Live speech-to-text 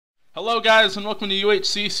Hello guys and welcome to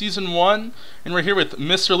UHC Season 1, and we're here with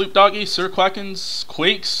MrLoopdoggy, SirQuackens,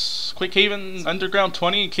 QuakeHaven, Underground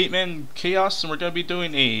 20, KatManKhaos, and we're going to be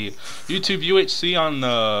doing a YouTube UHC on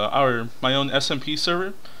my own SMP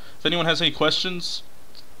server. If anyone has any questions,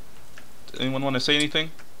 anyone want to say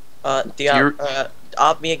anything?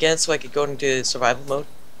 Opt me again so I could go into survival mode.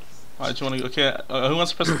 Do you want to? Okay, who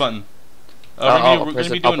wants to press the button? I'll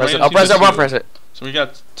press it. So we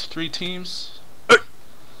got 3 teams.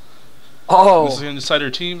 Oh. This is going to decide our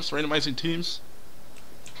teams, randomizing teams.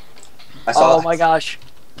 Oh my gosh.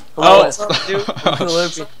 Oh, dude.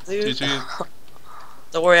 GG.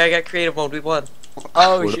 Don't worry, I got creative mode. We won.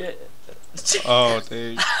 Oh shit. Oh,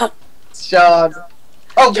 dang. Sean.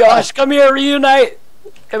 Oh Josh, come here, reunite.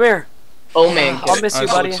 Come here. Oh man. I'll miss you,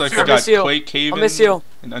 So buddy. looks like I'll we got miss you. QuakeHaven, I'll miss you.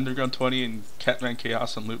 and Underground 20, and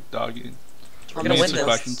KatManKhaos and Loopdoggy. We're gonna win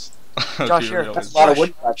this. Josh, here. That's a lot of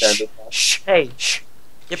wood out there. Shh. Hey, shh.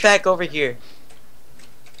 Get back over here.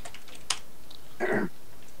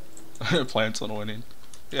 Plants on winning.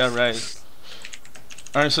 Yeah, right.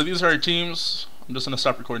 Alright, so these are our teams. I'm just gonna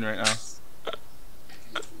stop recording right now.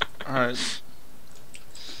 Alright.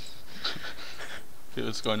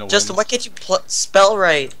 It's going to Justin, win. why can't you spell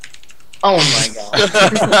right? Oh my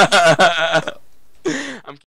god.